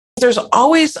there's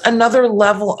always another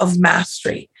level of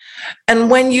mastery. And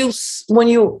when you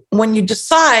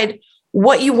decide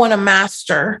what you want to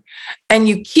master and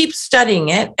you keep studying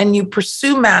it and you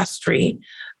pursue mastery,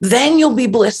 then you'll be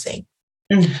blissing.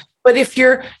 But if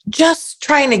you're just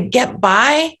trying to get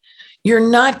by,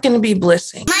 you're not going to be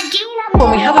blissing.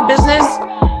 When we have a business,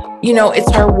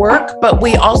 it's our work, but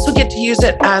we also get to use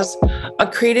it as a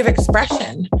creative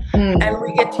expression. And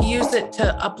we get to use it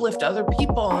to uplift other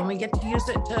people, and we get to use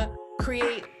it to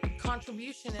create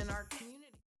contribution in our community.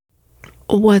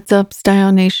 What's up,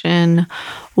 Style Nation?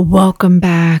 Welcome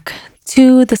back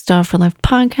to the Style for Life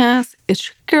podcast. It's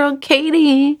your girl,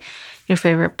 Katie, your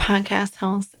favorite podcast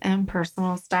host and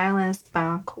personal stylist,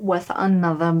 back with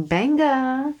another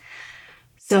banger.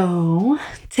 So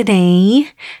today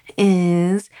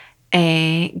is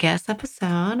a guest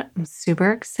episode. I'm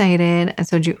super excited. I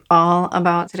told you all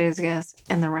about today's guest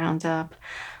in the roundup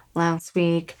last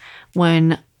week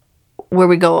where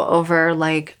we go over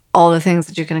all the things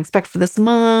that you can expect for this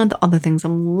month, all the things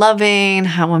I'm loving,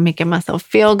 how I'm making myself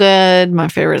feel good, my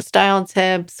favorite style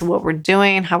tips, what we're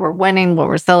doing, how we're winning, what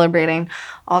we're celebrating,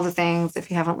 all the things. If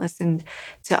you haven't listened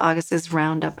to August's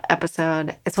roundup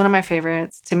episode, it's one of my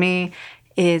favorites. To me,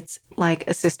 it's like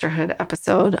a sisterhood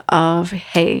episode of,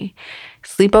 hey,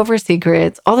 sleepover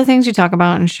secrets, all the things you talk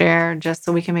about and share just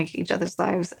so we can make each other's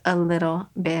lives a little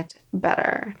bit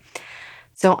better.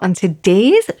 So on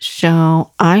today's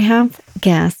show, I have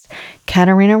guest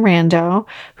Katarina Rando,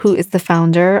 who is the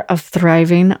founder of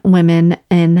Thriving Women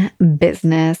in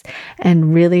Business.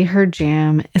 And really her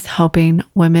jam is helping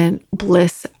women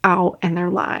bliss out in their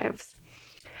lives.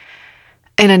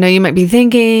 And I know you might be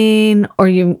thinking, or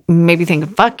you may be thinking,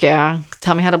 fuck yeah,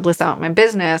 tell me how to bliss out my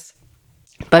business.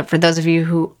 But for those of you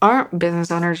who aren't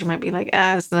business owners, you might be like,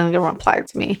 this doesn't apply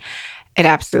to me. It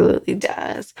absolutely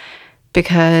does.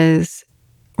 Because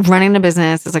running a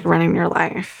business is like running your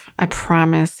life. I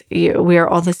promise you. We are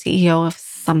all the CEO of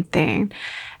something.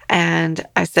 And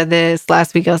I said this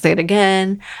last week, I'll say it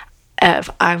again.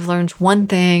 If I've learned one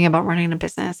thing about running a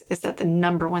business, is that the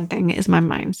number one thing is my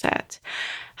mindset,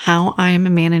 how I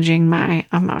am managing my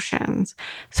emotions.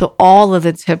 So all of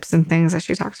the tips and things that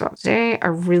she talks about today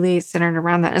are really centered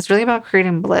around that. It's really about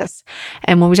creating bliss.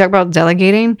 And when we talk about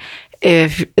delegating,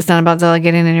 if it's not about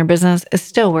delegating in your business, it's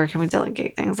still where can we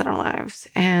delegate things in our lives.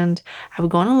 And I would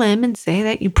go on a limb and say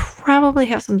that you probably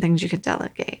have some things you could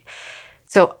delegate.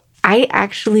 So I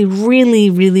actually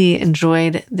really, really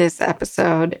enjoyed this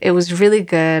episode. It was really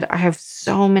good. I have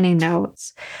so many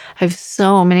notes.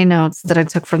 That I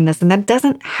took from this, and that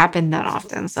doesn't happen that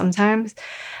often. Sometimes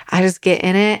I just get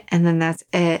in it and then that's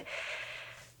it.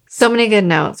 So many good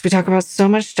notes. We talk about so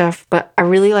much stuff, but I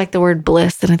really like the word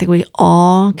bliss, and I think we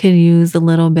all could use a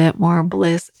little bit more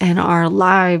bliss in our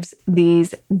lives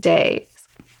these days.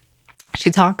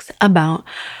 She talks about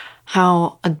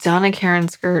how a Donna Karan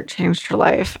skirt changed her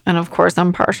life. And of course,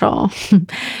 I'm partial.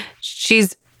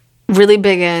 She's really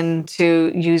big into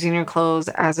using your clothes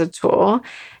as a tool.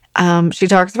 She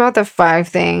talks about the 5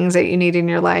 things that you need in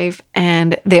your life,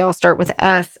 and they all start with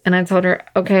S. And I told her,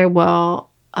 okay, well,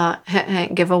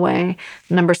 giveaway.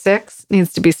 Number 6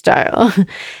 needs to be style.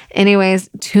 Anyways,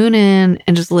 tune in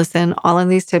and just listen. All of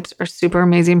these tips are super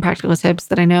amazing practical tips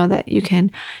that I know that you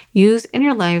can use in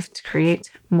your life to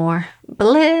create more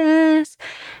bliss.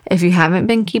 If you haven't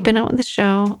been keeping up with the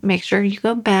show, make sure you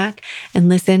go back and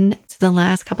listen to the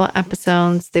last couple of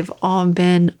episodes. They've all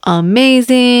been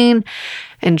amazing.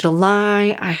 In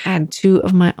July, I had 2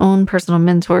 of my own personal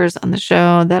mentors on the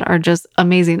show that are just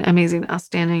amazing,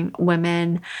 outstanding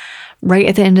women. Right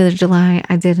at the end of July,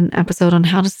 I did an episode on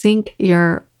how to sync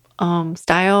your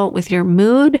style with your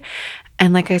mood.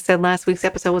 And like I said, last week's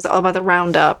episode was all about the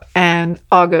roundup and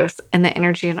August and the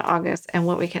energy in August and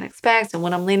what we can expect and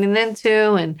what I'm leaning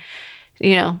into and,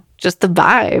 just the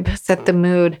vibe, set the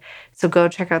mood. So go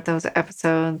check out those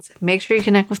episodes. Make sure you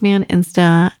connect with me on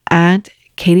Insta at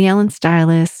Katie Ellen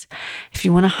Stylist. If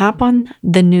you want to hop on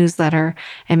the newsletter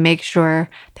and make sure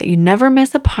that you never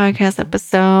miss a podcast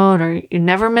episode or you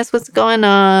never miss what's going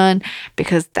on,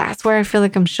 because that's where I feel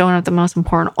like I'm showing up the most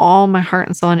important. All my heart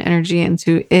and soul and energy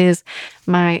into is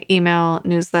my email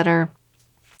newsletter.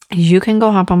 You can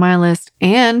go hop on my list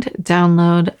and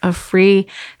download a free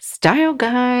style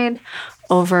guide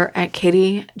over at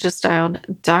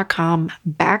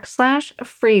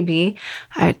katiejuststyled.com/freebie.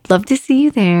 I'd love to see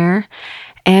you there.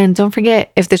 And don't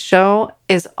forget, if the show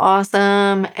is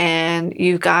awesome and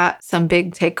you got some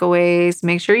big takeaways,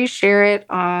 make sure you share it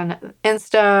on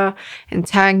Insta and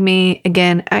tag me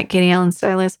again at Katie Ellen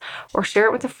Stylist, or share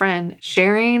it with a friend.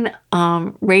 Sharing,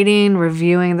 rating,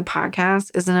 reviewing the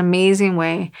podcast is an amazing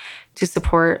way to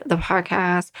support the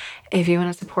podcast, if you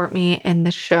want to support me in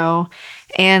the show.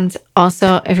 And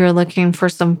also, if you're looking for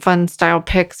some fun style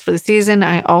picks for the season,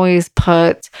 I always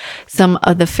put some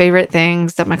of the favorite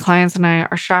things that my clients and I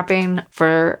are shopping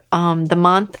for the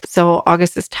month. So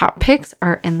August's top picks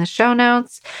are in the show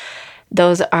notes.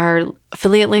 Those are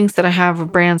affiliate links that I have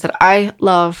of brands that I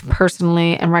love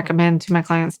personally and recommend to my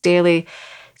clients daily.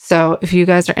 So if you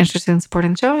guys are interested in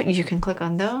supporting the show, you can click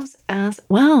on those as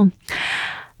well.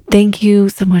 Thank you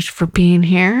so much for being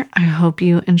here. I hope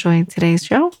you enjoyed today's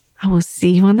show. I will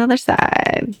see you on the other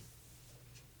side.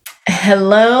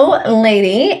 Hello,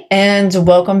 lady, and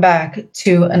welcome back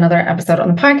to another episode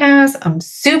on the podcast. I'm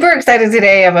super excited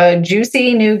today. I have a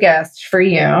juicy new guest for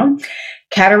you,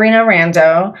 Katarina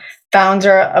Rando,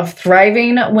 founder of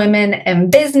Thriving Women in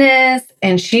Business.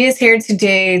 And she is here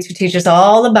today to teach us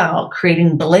all about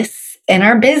creating bliss in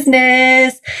our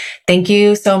business. Thank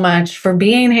you so much for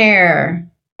being here.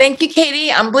 Thank you,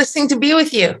 Katie. I'm blessing to be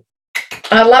with you.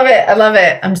 I love it. I love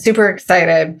it. I'm super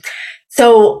excited.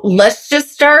 So let's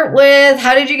just start with,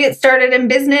 how did you get started in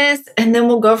business? And then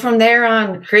we'll go from there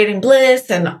on creating bliss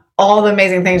and all the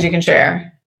amazing things you can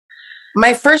share.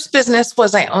 My first business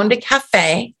was I owned a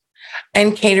cafe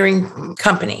and catering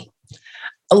company.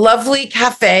 A lovely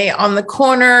cafe on the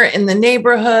corner in the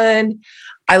neighborhood.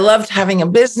 I loved having a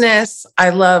business. I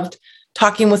loved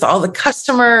talking with all the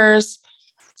customers.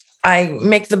 I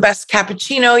make the best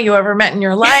cappuccino you ever met in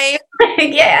your life.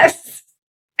 Yes.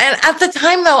 And at the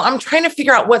time, though, I'm trying to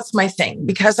figure out what's my thing,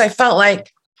 because I felt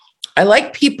like I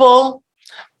like people,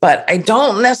 but I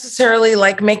don't necessarily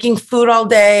like making food all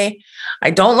day. I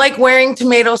don't like wearing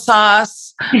tomato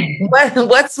sauce.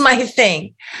 What's my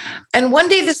thing? And one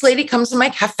day this lady comes to my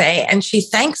cafe and she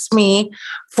thanks me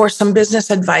for some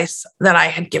business advice that I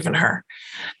had given her.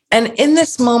 And in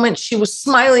this moment, she was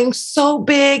smiling so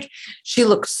big. She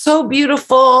looked so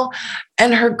beautiful.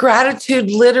 And her gratitude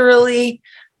literally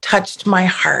touched my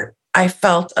heart. I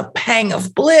felt a pang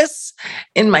of bliss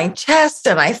in my chest.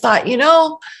 And I thought,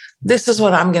 this is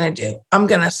what I'm going to do. I'm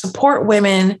going to support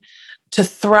women to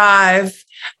thrive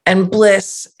and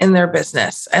bliss in their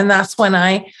business. And that's when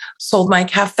I sold my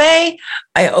cafe.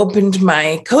 I opened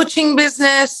my coaching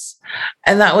business.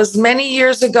 And that was many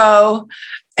years ago.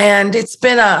 And it's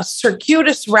been a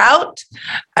circuitous route,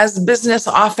 as business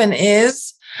often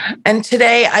is. And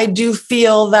today I do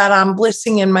feel that I'm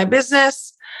blissing in my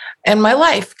business and my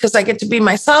life, because I get to be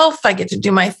myself. I get to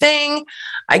do my thing.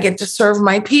 I get to serve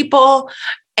my people,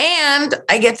 and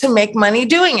I get to make money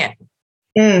doing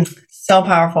it. So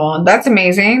powerful. That's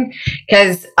amazing,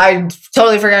 because I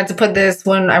totally forgot to put this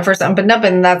when I first opened up,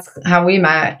 and that's how we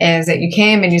met, is that you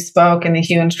came and you spoke in the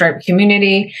Hue and Stripe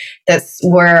community. That's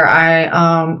where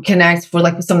I connect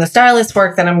with some of the stylist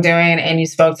work that I'm doing, and you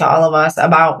spoke to all of us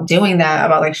about doing that,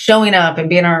 about showing up and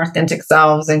being our authentic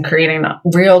selves and creating a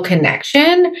real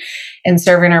connection and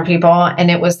serving our people. And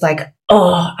it was like,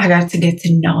 oh, I got to get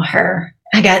to know her.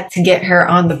 I got to get her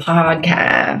on the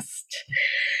podcast.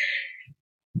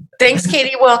 Thanks,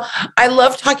 Katie. Well, I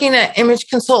love talking to image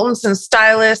consultants and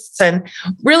stylists and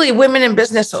really women in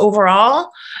business overall.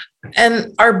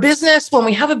 And our business, when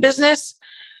we have a business,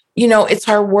 it's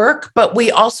our work, but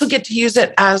we also get to use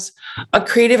it as a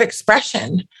creative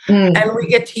expression. And we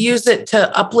get to use it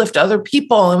to uplift other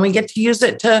people. And we get to use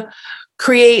it to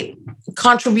create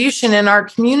contribution in our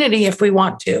community if we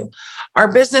want to.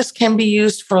 Our business can be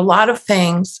used for a lot of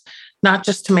things, not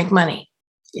just to make money.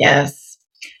 Yes.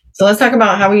 So let's talk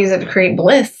about how we use it to create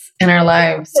bliss in our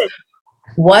lives.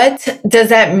 What does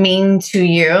that mean to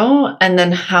you? And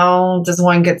then how does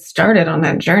one get started on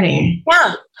that journey?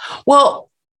 Yeah. Well,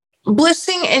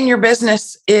 blissing in your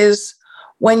business is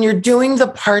when you're doing the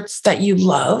parts that you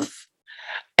love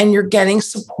and you're getting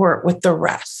support with the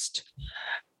rest.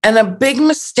 And a big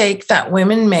mistake that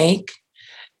women make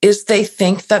is they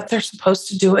think that they're supposed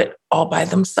to do it all by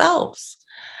themselves,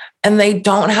 and they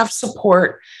don't have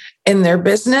support in their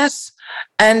business.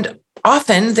 And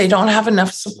often they don't have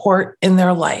enough support in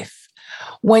their life.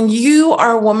 When you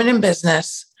are a woman in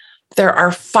business, there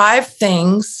are 5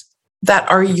 things that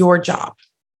are your job.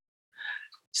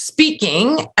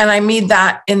 Speaking, and I mean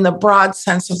that in the broad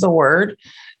sense of the word,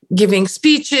 giving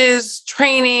speeches,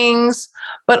 trainings,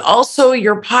 but also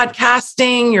your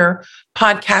podcasting, your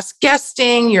podcast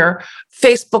guesting, your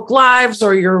Facebook Lives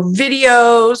or your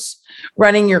videos,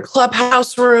 running your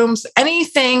clubhouse rooms,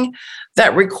 anything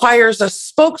that requires a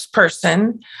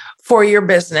spokesperson for your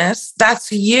business,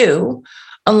 that's you.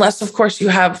 Unless, of course, you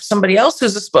have somebody else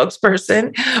who's a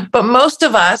spokesperson. But most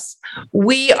of us,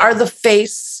 we are the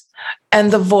face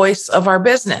and the voice of our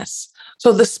business.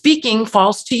 So the speaking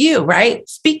falls to you, right?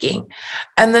 Speaking.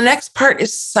 And the next part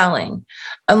is selling.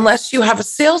 Unless you have a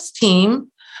sales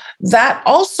team, that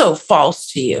also falls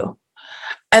to you.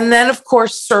 And then, of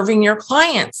course, serving your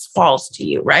clients falls to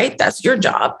you, right? That's your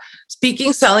job.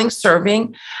 Speaking, selling,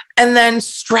 serving, and then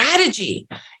strategy.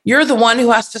 You're the one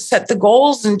who has to set the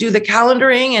goals and do the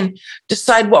calendaring and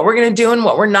decide what we're going to do and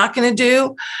what we're not going to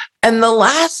do. And the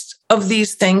last of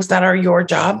these things that are your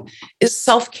job is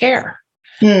self-care.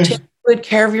 Take good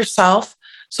care of yourself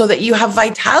so that you have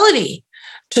vitality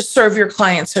to serve your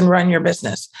clients and run your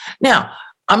business. Now,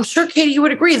 I'm sure, Katie, you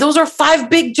would agree. Those are 5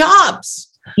 big jobs.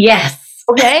 Yes.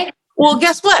 Okay. Well,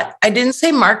 guess what? I didn't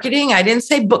say marketing. I didn't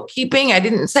say bookkeeping. I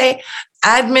didn't say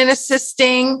admin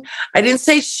assisting. I didn't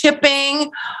say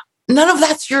shipping. None of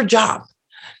that's your job.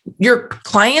 Your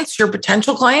clients, your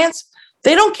potential clients,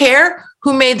 they don't care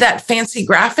who made that fancy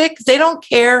graphic. They don't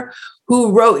care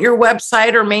who wrote your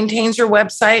website or maintains your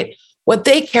website. What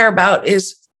they care about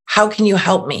is, how can you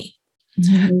help me?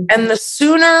 Mm-hmm. And the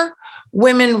sooner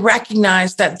women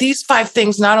recognize that these 5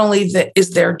 things not only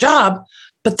is their job,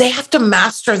 but they have to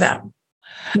master them.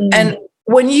 Mm. And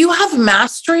when you have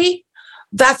mastery,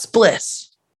 that's bliss.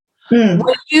 Mm.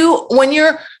 When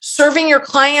you're serving your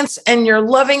clients and you're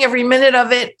loving every minute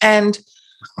of it and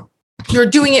you're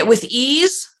doing it with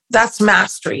ease, that's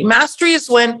mastery. Mastery is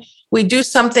when we do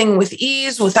something with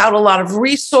ease, without a lot of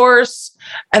resource,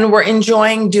 and we're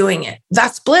enjoying doing it.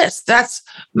 That's bliss. That's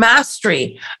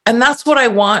mastery. And that's what I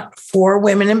want for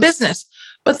women in business.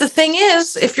 But the thing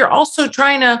is, if you're also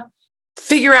trying to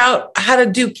figure out how to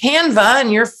do Canva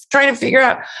and you're trying to figure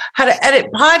out how to edit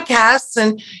podcasts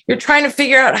and you're trying to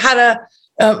figure out how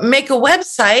to make a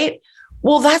website,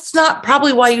 well, that's not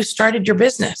probably why you started your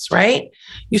business, right?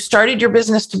 You started your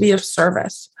business to be of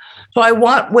service. So I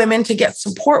want women to get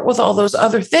support with all those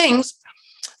other things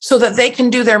so that they can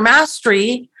do their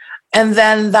mastery, and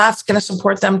then that's going to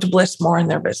support them to bliss more in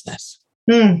their business.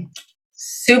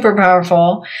 Super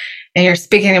powerful. And you're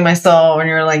speaking to my soul when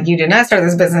you're like, you did not start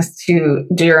this business to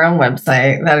do your own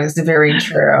website. That is very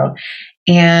true.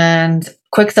 And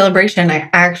quick celebration, I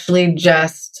actually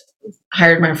just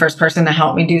hired my first person to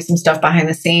help me do some stuff behind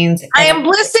the scenes. I am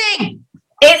blissing.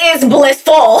 It is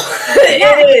blissful.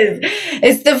 It is.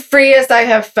 It's the freest I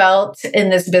have felt in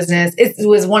this business. It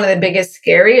was one of the biggest,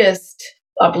 scariest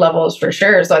up levels for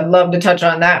sure. So I'd love to touch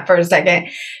on that for a second.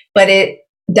 But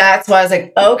that's why I was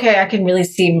like, okay, I can really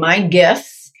see my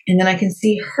gifts. And then I can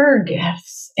see her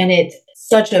gifts. And it's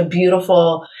such a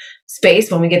beautiful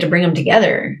space when we get to bring them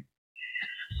together.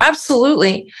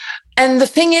 Absolutely. And the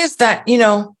thing is that,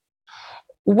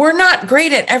 we're not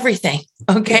great at everything.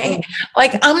 Okay. Mm-hmm.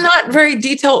 Like, I'm not very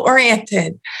detail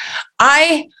oriented.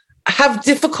 I have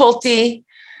difficulty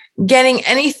getting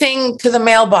anything to the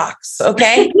mailbox.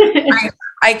 Okay.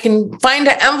 I can find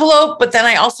an envelope, but then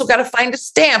I also got to find a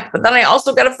stamp, but then I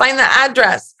also got to find the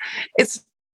address. It's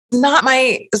not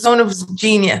my zone of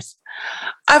genius.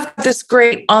 I've got this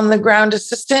great on the ground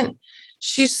assistant.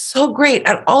 She's so great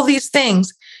at all these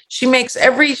things. She makes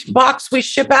every box we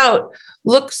ship out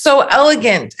look so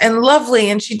elegant and lovely,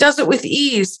 and she does it with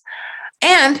ease.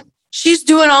 And she's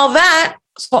doing all that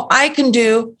so I can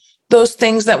do those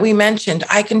things that we mentioned.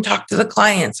 I can talk to the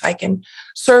clients. I can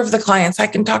serve the clients. I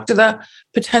can talk to the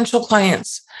potential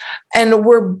clients. And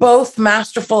we're both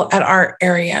masterful at our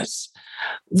areas.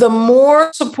 The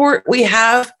more support we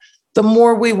have, the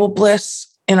more we will bliss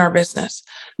in our business.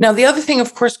 Now, the other thing,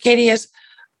 of course, Katie, is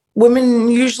women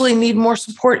usually need more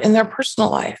support in their personal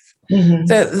life.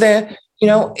 Mm-hmm.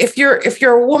 If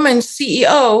you're a woman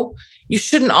CEO, you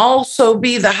shouldn't also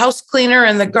be the house cleaner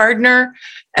and the gardener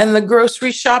and the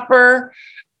grocery shopper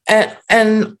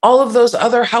and all of those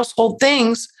other household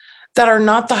things that are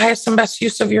not the highest and best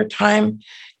use of your time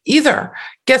either.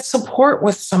 Get support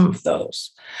with some of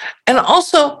those. And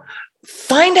also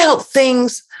find out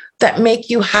things that make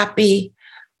you happy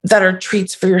that are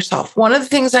treats for yourself. One of the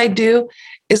things I do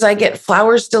is I get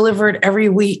flowers delivered every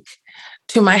week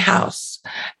to my house.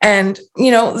 And,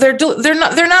 they're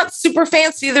not super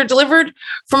fancy. They're delivered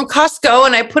from Costco,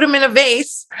 and I put them in a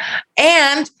vase,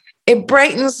 and it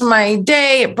brightens my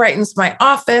day. It brightens my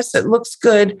office. It looks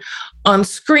good on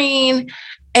screen,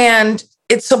 and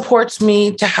it supports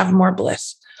me to have more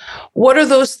bliss. What are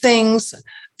those things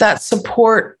that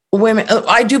support women?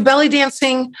 I do belly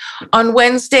dancing on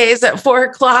Wednesdays at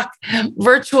 4:00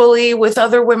 virtually with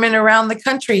other women around the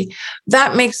country.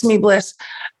 That makes me bliss.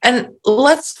 And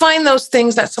let's find those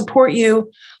things that support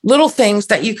you, little things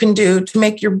that you can do to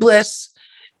make your bliss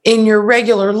in your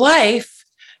regular life,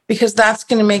 because that's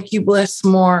going to make you bliss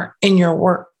more in your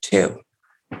work too.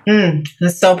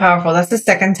 That's so powerful. That's the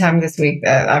second time this week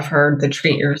that I've heard the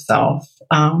treat yourself.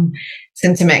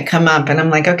 sentiment come up, and I'm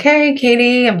like, okay,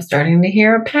 Katie, I'm starting to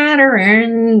hear a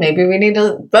pattern. Maybe we need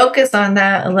to focus on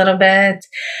that a little bit.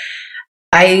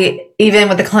 Even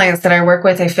with the clients that I work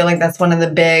with, I feel like that's one of the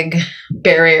big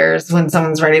barriers when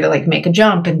someone's ready to like make a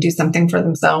jump and do something for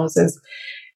themselves is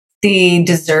the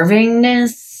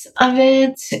deservingness of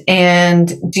it.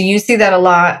 And do you see that a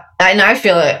lot? And I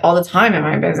feel it all the time in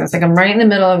my business. Like I'm right in the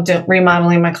middle of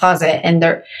remodeling my closet, and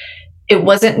it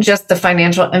wasn't just the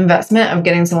financial investment of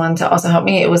getting someone to also help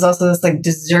me. It was also this like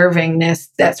deservingness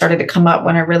that started to come up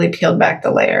when I really peeled back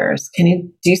the layers. Do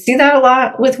you see that a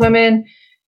lot with women?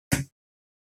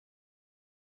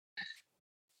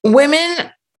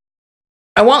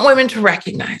 I want women to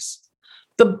recognize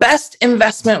the best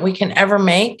investment we can ever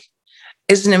make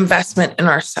is an investment in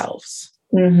ourselves.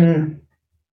 Mm-hmm.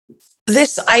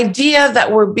 This idea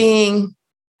that we're being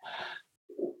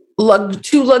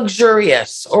too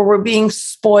luxurious or we're being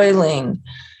spoiling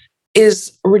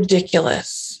is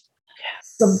ridiculous.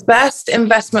 Yes. The best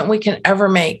investment we can ever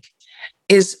make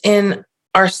is in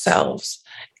ourselves,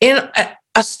 in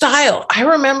a style. I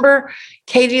remember,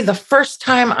 Katie, the first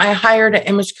time I hired an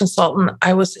image consultant,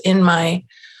 I was in my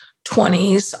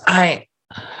 20s. I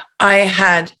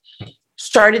had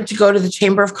started to go to the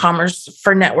Chamber of Commerce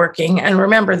for networking. And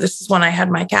remember, this is when I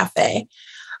had my cafe.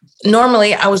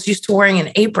 Normally, I was used to wearing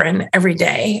an apron every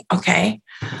day. Okay.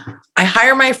 I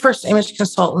hire my first image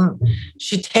consultant.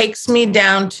 She takes me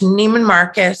down to Neiman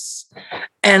Marcus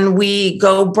and we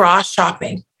go bra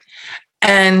shopping.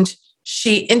 And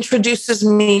she introduces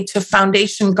me to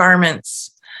foundation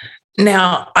garments.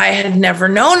 Now, I had never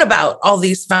known about all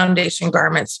these foundation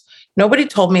garments. Nobody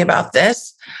told me about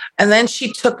this. And then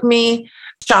she took me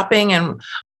shopping and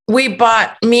we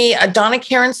bought me a Donna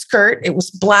Karan skirt. It was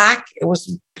black. It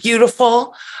was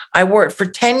beautiful. I wore it for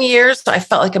 10 years. I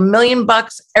felt like $1 million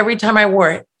every time I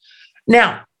wore it.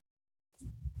 Now,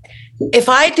 if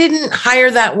I didn't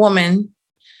hire that woman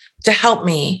to help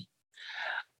me,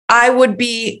 I would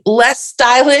be less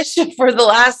stylish for the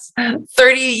last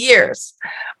 30 years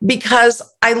because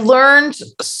I learned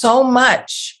so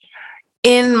much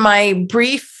in my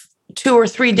brief 2 or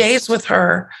 3 days with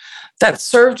her that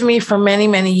served me for many,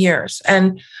 many years.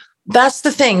 And that's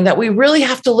the thing, that we really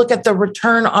have to look at the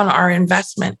return on our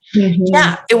investment. Mm-hmm.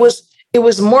 Yeah, it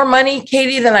was more money,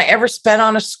 Katie, than I ever spent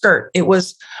on a skirt. It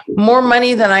was more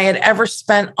money than I had ever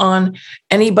spent on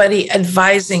anybody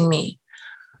advising me.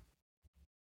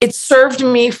 It served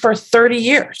me for 30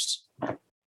 years.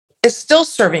 It's still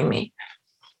serving me.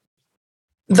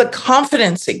 The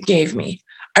confidence it gave me.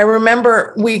 I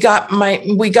remember we got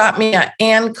me an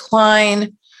Anne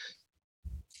Klein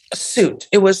suit.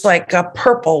 It was like a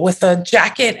purple with a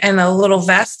jacket and a little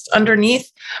vest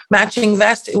underneath, matching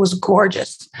vest. It was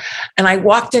gorgeous. And I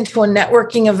walked into a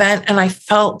networking event and I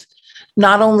felt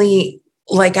not only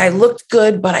like I looked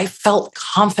good, but I felt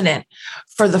confident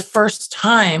for the first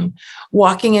time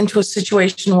walking into a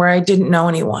situation where I didn't know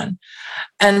anyone.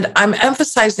 And I'm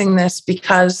emphasizing this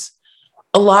because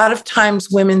a lot of times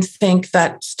women think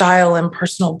that style and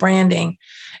personal branding,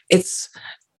 it's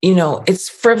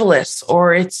frivolous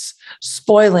or it's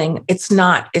spoiling. It's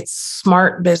not. It's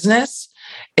smart business.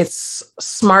 It's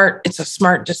smart. It's a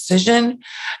smart decision.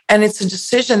 And it's a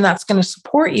decision that's going to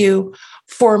support you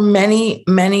for many,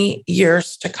 many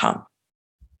years to come.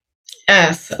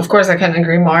 Yes, of course, I couldn't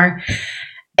agree more.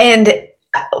 And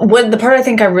the part I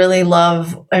think I really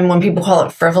love, and when people call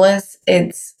it frivolous,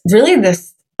 it's really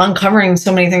this uncovering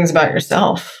so many things about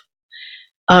yourself.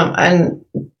 And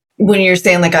when you're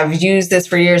saying like, I've used this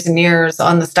for years and years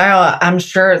on the style, I'm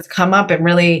sure it's come up and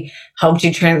really helped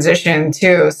you transition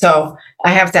too. So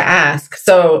I have to ask,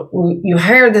 so you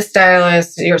hired the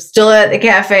stylist, you're still at the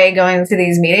cafe going to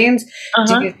these meetings.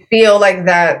 Uh-huh. Do you feel like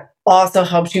that also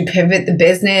helps you pivot the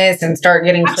business and start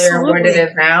getting clear on what it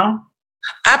is now?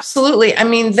 Absolutely. I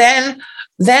mean, then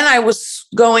I was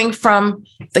going from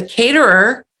the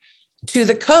caterer to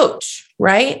the coach,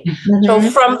 right? Mm-hmm. So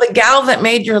from the gal that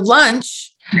made your lunch,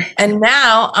 and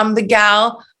now I'm the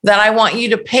gal that I want you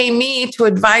to pay me to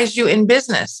advise you in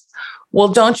business. Well,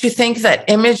 don't you think that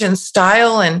image and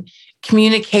style and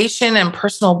communication and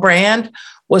personal brand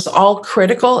was all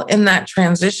critical in that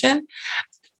transition?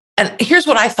 And here's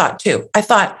what I thought too. I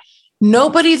thought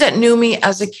nobody that knew me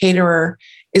as a caterer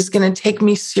is going to take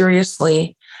me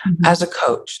seriously as a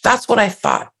coach. That's what I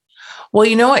thought. Well,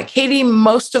 you know what, Katie?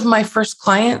 Most of my first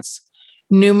clients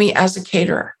knew me as a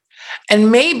caterer.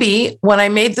 And maybe when I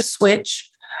made the switch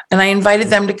and I invited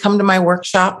them to come to my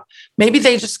workshop, maybe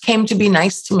they just came to be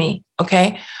nice to me.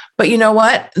 Okay. But you know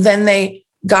what? Then they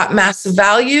got massive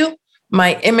value.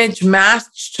 My image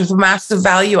matched the massive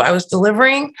value I was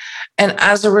delivering. And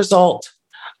as a result,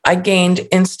 I gained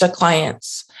Insta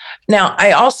clients. Now,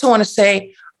 I also want to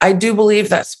say, I do believe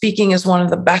that speaking is one of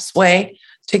the best way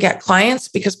to get clients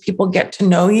because people get to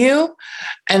know you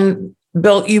and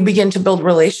you begin to build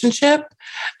relationship,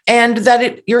 and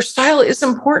that your style is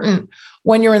important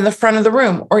when you're in the front of the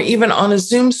room or even on a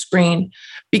Zoom screen,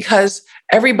 because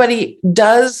everybody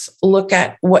does look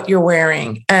at what you're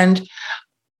wearing. And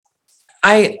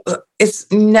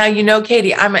it's now,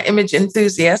 Katie, I'm an image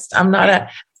enthusiast. I'm not an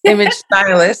image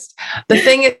stylist. The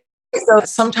thing is, so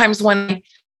sometimes when I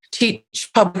teach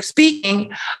public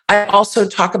speaking, I also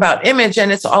talk about image,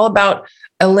 and it's all about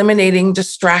eliminating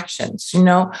distractions,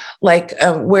 like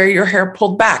wear your hair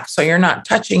pulled back so you're not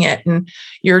touching it, and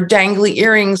your dangly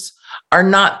earrings are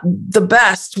not the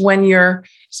best when you're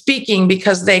speaking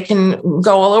because they can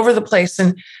go all over the place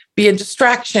and be a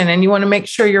distraction. And you want to make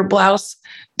sure your blouse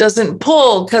doesn't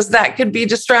pull because that could be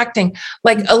distracting.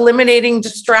 Like eliminating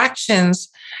distractions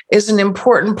is an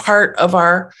important part of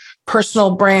our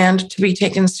personal brand to be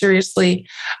taken seriously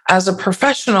as a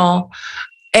professional.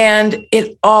 And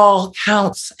it all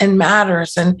counts and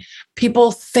matters. And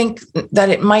people think that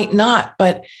it might not,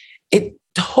 but it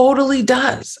totally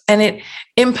does. And it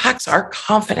impacts our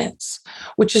confidence,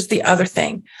 which is the other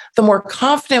thing. The more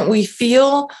confident we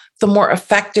feel, the more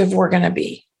effective we're going to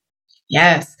be.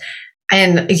 Yes.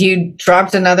 And you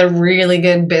dropped another really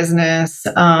good business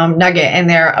nugget in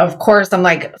there. Of course, I'm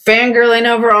like fangirling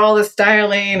over all the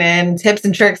styling and tips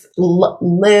and tricks,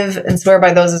 live and swear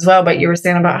by those as well. But you were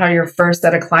saying about how your first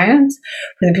set of clients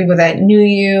were the people that knew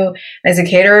you as a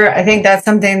caterer. I think that's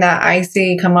something that I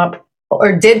see come up,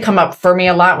 or did come up for me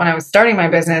a lot when I was starting my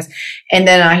business. And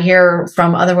then I hear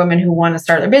from other women who want to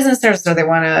start their business there. So they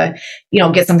want to,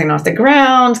 get something off the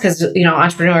ground because,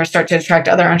 entrepreneurs start to attract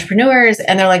other entrepreneurs.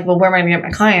 And they're like, well, where am I going to get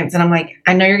my clients? And I'm like,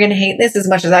 I know you're going to hate this as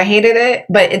much as I hated it,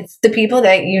 but it's the people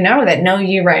that that know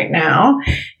you right now.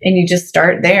 And you just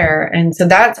start there. And so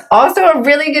that's also a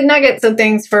really good nugget. So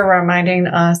thanks for reminding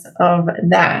us of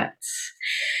that.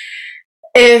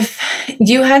 If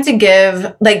you had to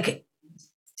give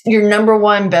your number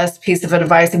one best piece of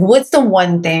advice, what's the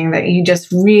one thing that you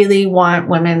just really want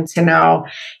women to know,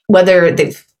 whether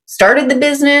they've started the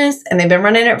business and they've been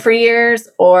running it for years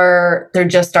or they're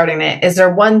just starting it? Is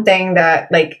there one thing that,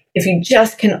 if you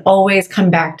just can always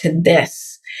come back to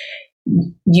this,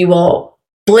 you will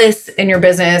bliss in your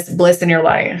business, bliss in your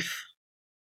life?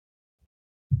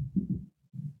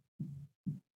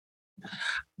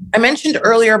 I mentioned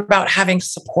earlier about having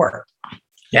support.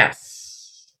 Yes.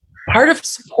 Part of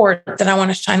support that I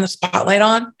want to shine the spotlight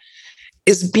on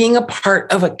is being a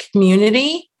part of a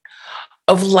community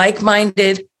of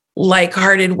like-minded,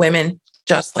 like-hearted women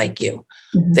just like you.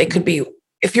 Mm-hmm. They could be,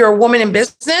 if you're a woman in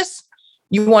business,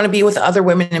 you want to be with other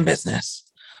women in business,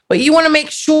 but you want to make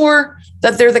sure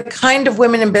that they're the kind of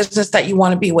women in business that you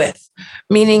want to be with,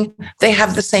 meaning they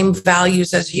have the same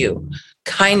values as you.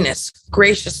 Kindness,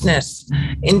 graciousness,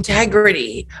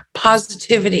 integrity,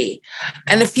 positivity.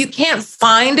 And if you can't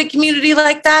find a community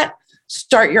like that,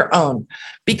 start your own,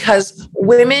 because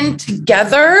women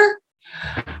together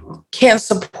can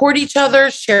support each other,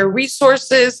 share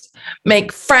resources,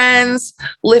 make friends,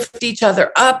 lift each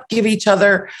other up, give each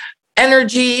other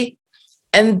energy,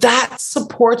 and that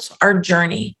supports our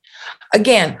journey.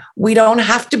 Again, we don't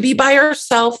have to be by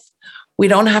ourselves. We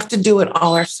don't have to do it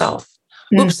all ourselves.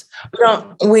 Oops,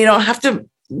 we don't have to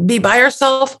be by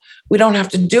ourselves. We don't have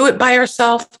to do it by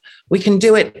ourselves. We can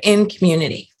do it in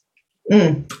community.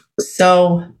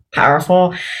 So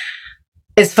powerful.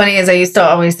 It's funny, as I used to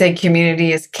always say,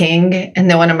 community is king. And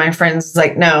then one of my friends was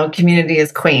like, no, community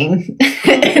is queen.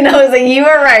 And I was like, you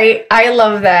are right. I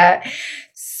love that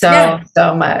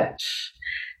so much.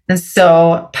 It's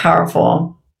so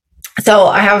powerful. So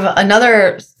I have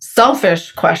another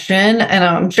selfish question, and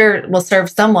I'm sure it will serve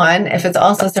someone if it's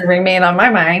also serving me and on my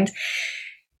mind.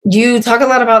 You talk a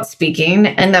lot about speaking,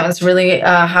 and that was really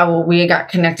how we got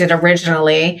connected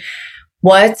originally.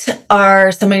 What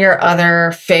are some of your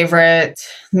other favorite,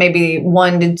 maybe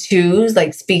 1 to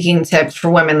 2s, speaking tips for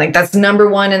women? That's number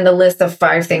 1 in the list of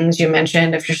 5 things you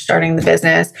mentioned if you're starting the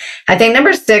business. I think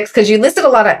number 6, because you listed a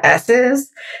lot of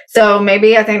S's. So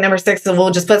maybe I think number 6,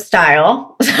 we'll just put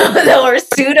style. So we're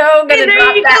pseudo going to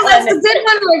drop that one. That's a good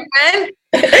one, my friend.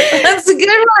 That's a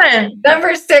good one.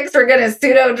 Number 6, we're going to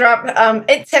pseudo drop.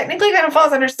 It technically kind of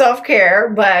falls under self-care,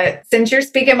 but since you're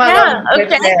speaking my language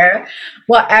there,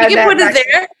 we'll add that. You can put it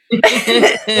there.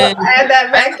 We'll add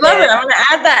that back. I love it. I'm going to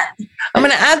add that. I'm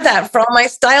going to add that for all my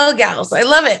style gals. I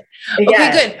love it.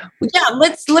 Okay, good. Yeah,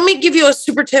 let me give you a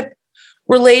super tip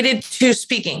related to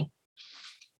speaking.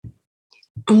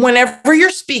 Whenever you're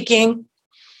speaking,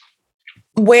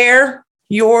 wear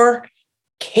your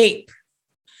cape.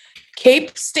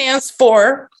 CAPE stands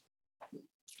for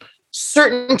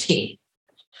certainty,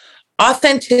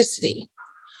 authenticity,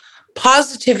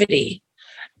 positivity,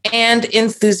 and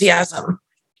enthusiasm.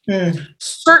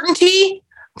 Certainty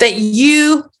that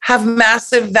you have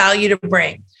massive value to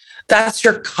bring. That's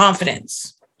your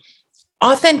confidence.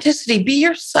 Authenticity, be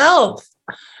yourself.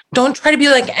 Don't try to be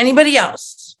like anybody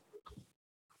else.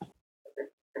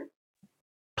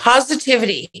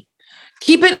 Positivity,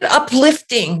 keep it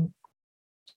uplifting.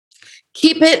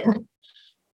 Keep it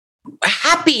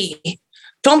happy.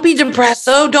 Don't be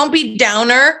depresso. Don't be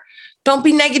downer. Don't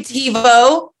be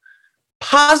negativo.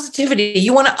 Positivity.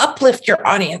 You want to uplift your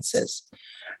audiences.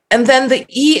 And then the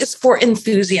E is for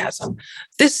enthusiasm.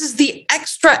 This is the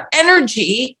extra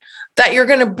energy that you're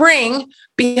going to bring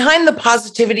behind the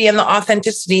positivity and the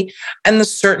authenticity and the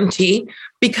certainty,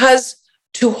 because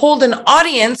to hold an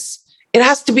audience, it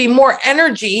has to be more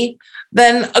energy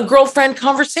than a girlfriend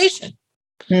conversation.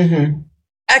 Mm-hmm.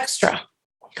 Extra.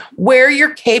 Wear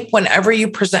your cape whenever you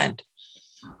present.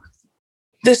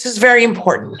 This is very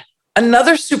important.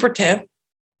 Another super tip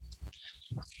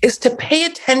is to pay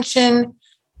attention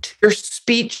to your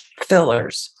speech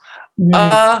fillers.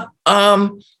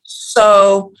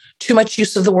 So too much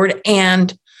use of the word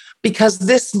 "and," because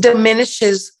this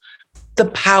diminishes the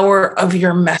power of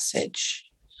your message.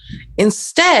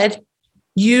 Instead,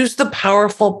 use the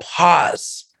powerful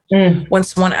pause. When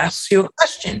someone asks you a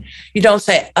question, you don't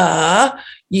say,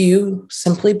 you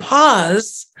simply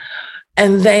pause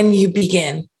and then you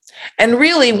begin. And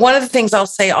really, one of the things I'll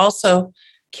say also,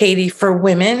 Katie, for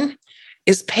women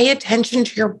is pay attention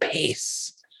to your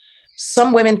pace.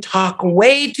 Some women talk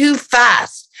way too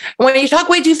fast. When you talk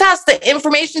way too fast, the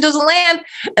information doesn't land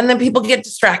and then people get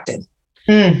distracted.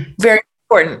 Very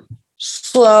important.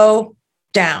 Slow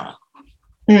down.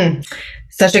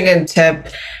 Such a good tip.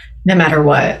 No matter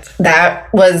what.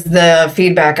 That was the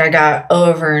feedback I got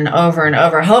over and over and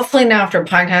over. Hopefully now after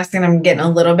podcasting, I'm getting a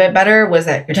little bit better, was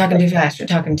that you're talking too fast. You're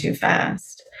talking too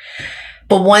fast.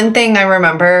 But one thing I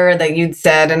remember that you'd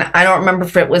said, and I don't remember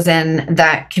if it was in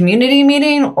that community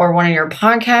meeting or one of your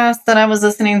podcasts that I was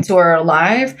listening to or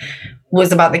live,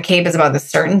 was about the cape, is about the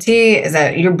certainty, is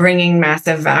that you're bringing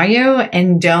massive value,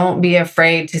 and don't be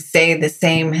afraid to say the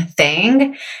same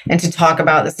thing and to talk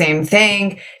about the same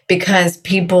thing, because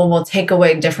people will take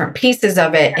away different pieces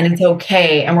of it, and it's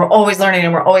okay. And we're always learning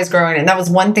and we're always growing. And that was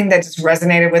one thing that just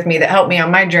resonated with me, that helped me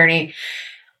on my journey.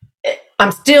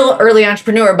 I'm still early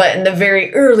entrepreneur, but in the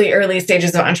very early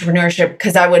stages of entrepreneurship,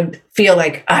 because I would feel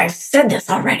like I've said this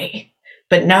already,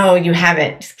 but no, you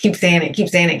haven't. Just keep saying it, keep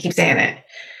saying it, keep saying it.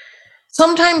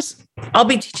 Sometimes I'll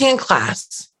be teaching a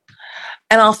class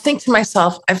and I'll think to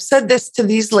myself, I've said this to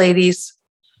these ladies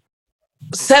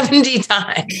 70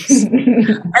 times. And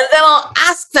then I'll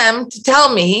ask them to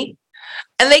tell me,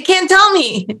 and they can't tell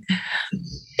me.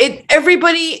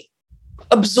 Everybody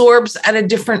absorbs at a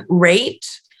different rate.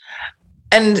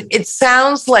 And it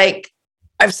sounds like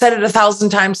I've said it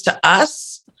 1,000 times to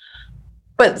us,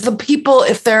 but the people,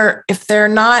 if they're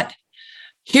not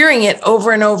hearing it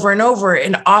over and over and over,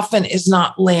 it often is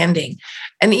not landing.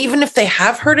 And even if they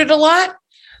have heard it a lot,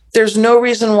 there's no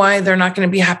reason why they're not going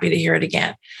to be happy to hear it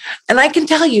again. And I can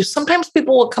tell you, sometimes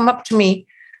people will come up to me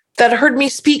that heard me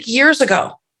speak years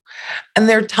ago, and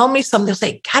they'll tell me something. They'll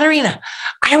say, Katerina,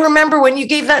 I remember when you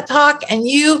gave that talk and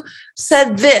you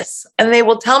said this, and they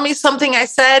will tell me something I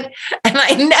said, and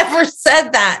I never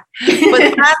said that,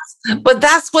 but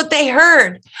that's what they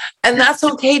heard. And that's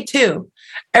okay too.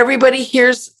 Everybody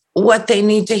hears what they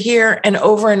need to hear, and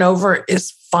over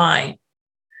is fine.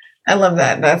 I love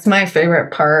that. That's my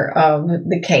favorite part of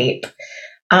the cape.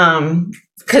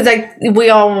 Because we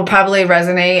all will probably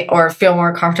resonate or feel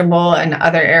more comfortable in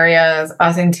other areas.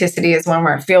 Authenticity is one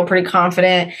where I feel pretty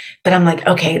confident, but I'm like,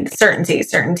 okay, certainty.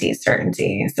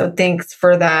 So thanks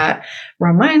for that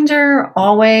reminder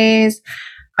always.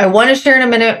 I want to share in a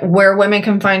minute where women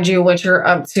can find you, what you're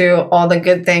up to, all the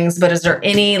good things. But is there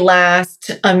any last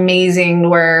amazing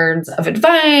words of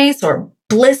advice or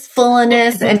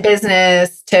blissfulness and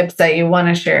business tips that you want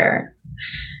to share?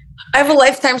 I have a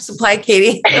lifetime supply,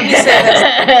 Katie. Let me say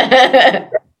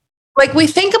this. Like, we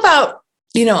think about,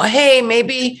 hey,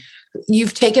 maybe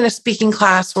you've taken a speaking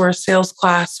class or a sales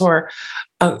class or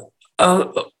a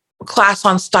class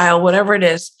on style, whatever it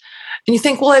is. And you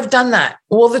think, well, I've done that.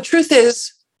 Well, the truth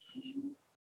is,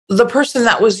 the person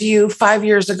that was you 5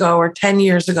 years ago or 10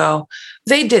 years ago,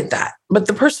 they did that. But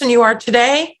the person you are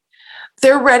today,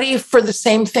 they're ready for the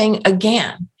same thing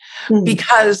again.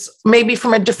 Because maybe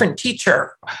from a different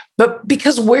teacher, but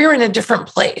because we're in a different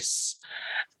place.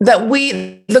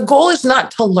 The goal is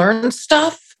not to learn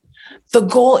stuff. The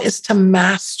goal is to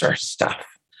master stuff.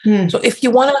 So if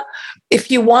you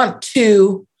want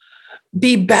to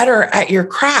be better at your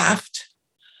craft,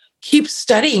 keep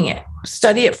studying it.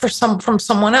 Study it from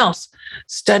someone else.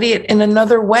 Study it in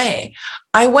another way.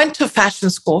 I went to fashion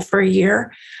school for a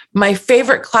year. My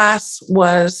favorite class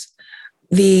was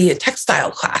the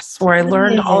textile class, where I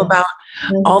learned all about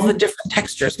all the different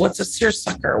textures. What's a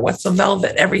seersucker? What's a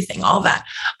velvet? Everything, all that.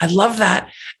 I love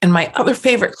that. And my other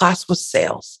favorite class was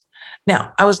sales.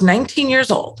 Now, I was 19 years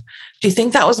old. Do you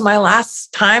think that was my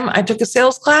last time I took a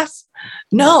sales class?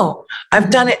 No, I've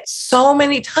done it so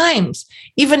many times.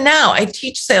 Even now, I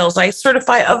teach sales. I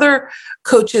certify other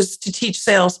coaches to teach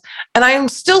sales, and I am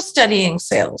still studying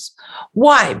sales.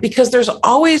 Why? Because there's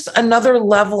always another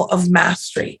level of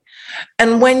mastery.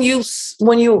 And when you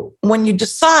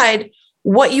decide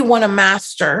what you want to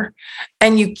master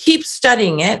and you keep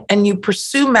studying it and you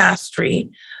pursue mastery,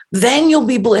 then you'll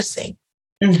be blissing.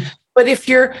 But if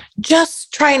you're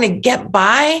just trying to get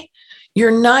by,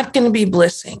 you're not going to be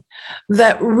blissing.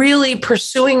 That really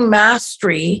pursuing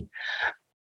mastery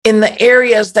in the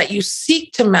areas that you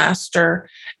seek to master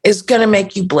is going to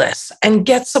make you bliss and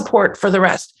get support for the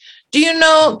rest. Do you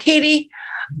know, Katie,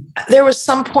 there was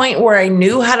some point where I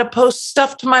knew how to post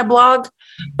stuff to my blog,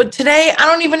 but today I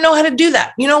don't even know how to do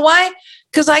that. You know why?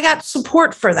 Because I got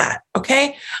support for that.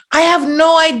 Okay. I have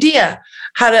no idea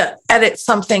how to edit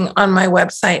something on my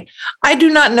website. I do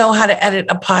not know how to edit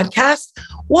a podcast.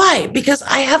 Why? Because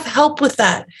I have help with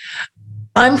that.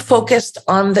 I'm focused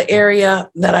on the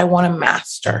area that I want to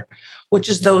master, which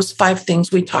is those 5 things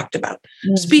we talked about.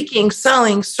 Speaking,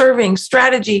 selling, serving,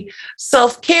 strategy,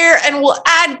 self-care, and we'll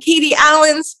add Katie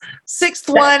Allen's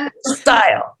 6th one,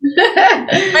 style.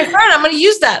 My friend, I'm going to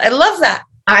use that. I love that.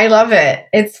 I love it.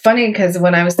 It's funny because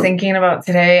when I was thinking about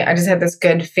today, I just had this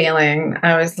good feeling.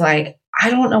 I was like, I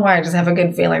don't know why. I just have a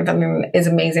good feeling something is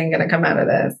amazing going to come out of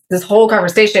this. This whole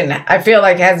conversation, I feel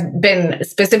like, has been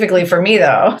specifically for me,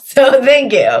 though. So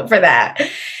thank you for that.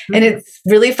 And it's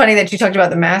really funny that you talked about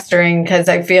the mastering, because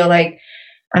I feel like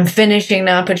I'm finishing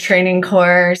up a training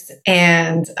course,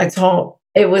 and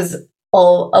it was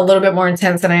a little bit more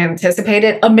intense than I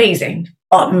anticipated. Amazing.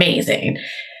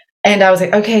 And I was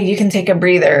like, okay, you can take a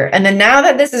breather. And then now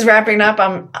that this is wrapping up,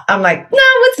 I'm like, no,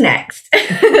 what's next?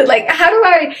 Like, how do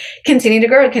I continue to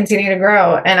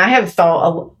grow? And I have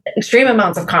felt extreme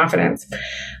amounts of confidence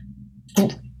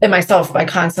in myself by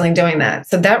constantly doing that.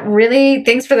 So that really,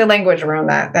 thanks for the language around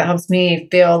that. That helps me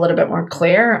feel a little bit more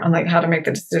clear on like how to make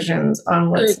the decisions on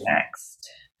what's next.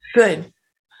 Good.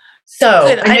 So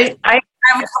Good. I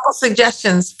have a couple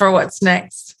suggestions for what's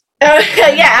next.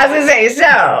 Yeah, I was going to say, so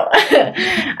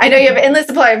I know you have an endless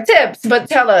supply of tips, but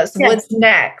tell us what's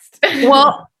next.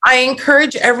 Well, I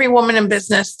encourage every woman in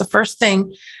business. The first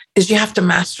thing is you have to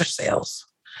master sales,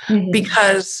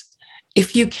 because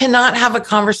if you cannot have a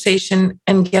conversation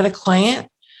and get a client,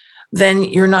 then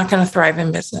you're not going to thrive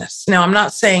in business. Now, I'm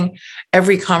not saying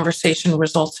every conversation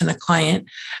results in a client.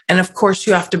 And of course,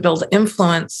 you have to build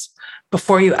influence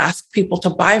before you ask people to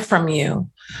buy from you.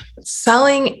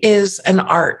 Selling is an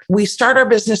art. We start our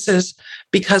businesses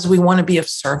because we want to be of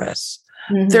service.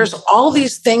 There's all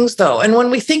these things, though. And when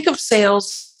we think of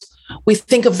sales, we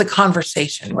think of the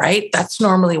conversation, right? That's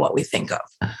normally what we think of.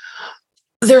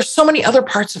 There's so many other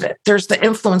parts of it. There's the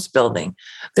influence building.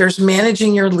 There's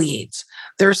managing your leads.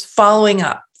 There's following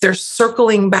up. There's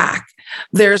circling back.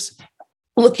 There's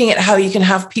looking at how you can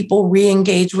have people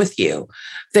re-engage with you.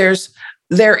 There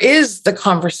is the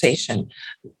conversation.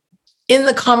 In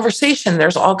the conversation,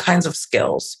 there's all kinds of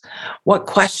skills. What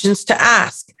questions to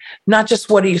ask? Not just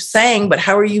what are you saying, but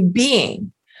how are you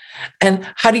being? And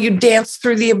how do you dance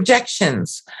through the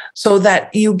objections so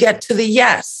that you get to the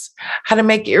yes? How to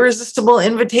make irresistible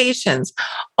invitations?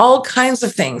 All kinds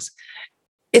of things.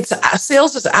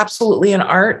 Sales is absolutely an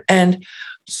art. And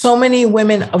so many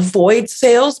women avoid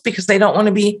sales because they don't want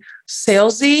to be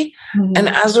salesy. And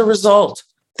as a result,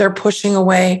 they're pushing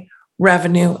away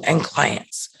revenue and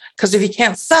clients. Because if you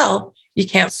can't sell, you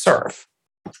can't serve.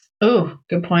 Oh,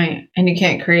 good point. And you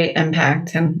can't create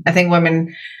impact. And I think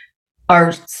women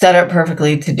are set up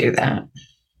perfectly to do that.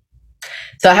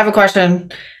 So I have a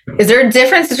question. Is there a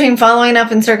difference between following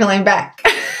up and circling back?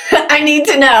 I need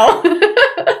to know.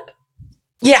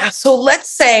 Yeah. So let's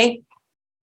say,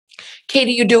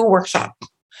 Katie, you do a workshop.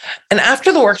 And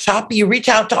after the workshop, you reach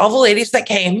out to all the ladies that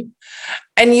came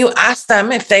and you ask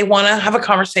them if they want to have a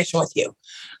conversation with you.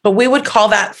 But we would call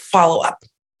that follow-up.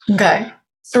 Okay.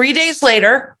 3 days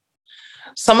later,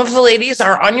 some of the ladies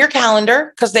are on your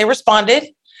calendar because they responded.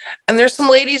 And there's some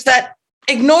ladies that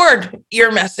ignored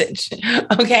your message.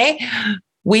 Okay.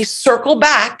 We circle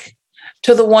back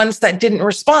to the ones that didn't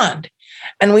respond.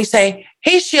 And we say,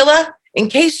 hey, Sheila, in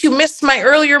case you missed my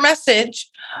earlier message,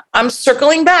 I'm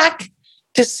circling back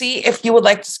to see if you would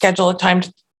like to schedule a time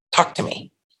to talk to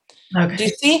me. Okay. Do you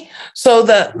see? So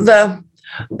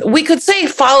we could say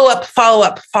follow up,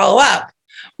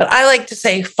 but I like to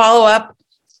say follow up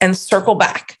and circle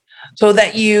back so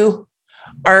that you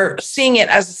are seeing it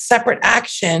as a separate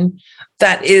action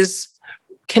that is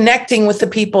connecting with the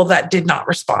people that did not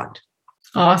respond.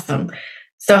 Awesome.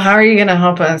 So how are you going to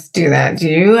help us do that? Do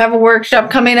you have a workshop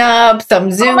coming up?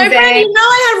 Some Zoom my day? friend, you know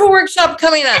I have a workshop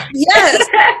coming up. Yes.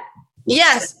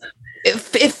 Yes.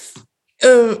 If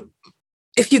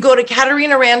you go to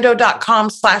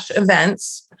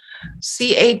CaterinaRando.com/events,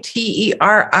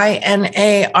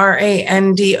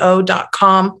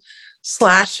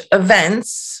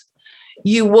 CaterinaRando.com/events,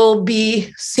 you will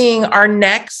be seeing our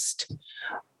next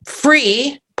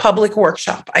free public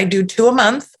workshop. I do 2 a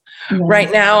month.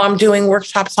 Right now, I'm doing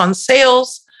workshops on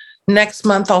sales. Next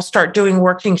month, I'll start doing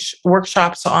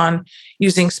workshops on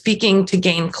using speaking to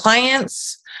gain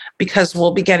clients, because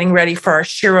we'll be getting ready for our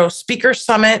Shiro Speaker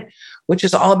Summit, which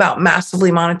is all about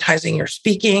massively monetizing your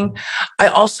speaking. I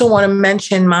also want to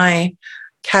mention my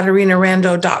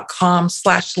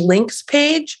CaterinaRando.com/links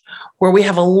page, where we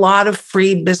have a lot of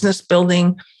free business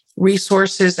building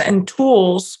resources and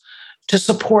tools to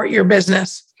support your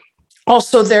business.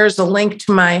 Also, there's a link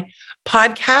to my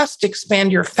podcast,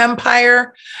 Expand Your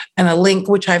Fempire, and a link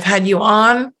which I've had you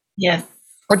on. Yes.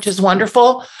 Which is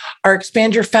wonderful, our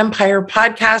Expand Your Fempire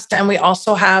podcast. And we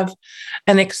also have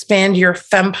an Expand Your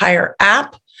Fempire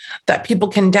app that people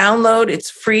can download.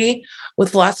 It's free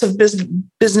with lots of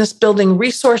business building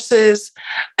resources.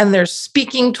 And there's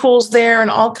speaking tools there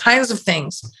and all kinds of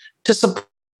things to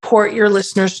support your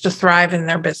listeners to thrive in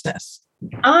their business.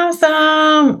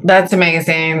 Awesome. That's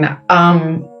amazing.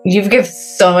 You've given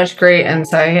so much great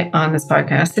insight on this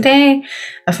podcast today.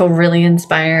 I feel really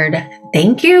inspired.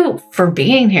 Thank you for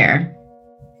being here.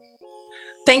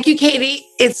 Thank you, Katie.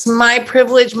 It's my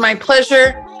privilege, my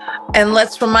pleasure. And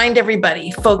let's remind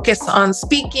everybody, focus on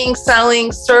speaking,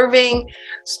 selling, serving,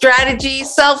 strategy,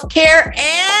 self-care,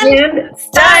 and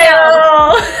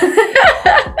style.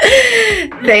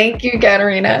 Thank you,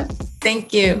 Katerina.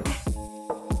 Thank you.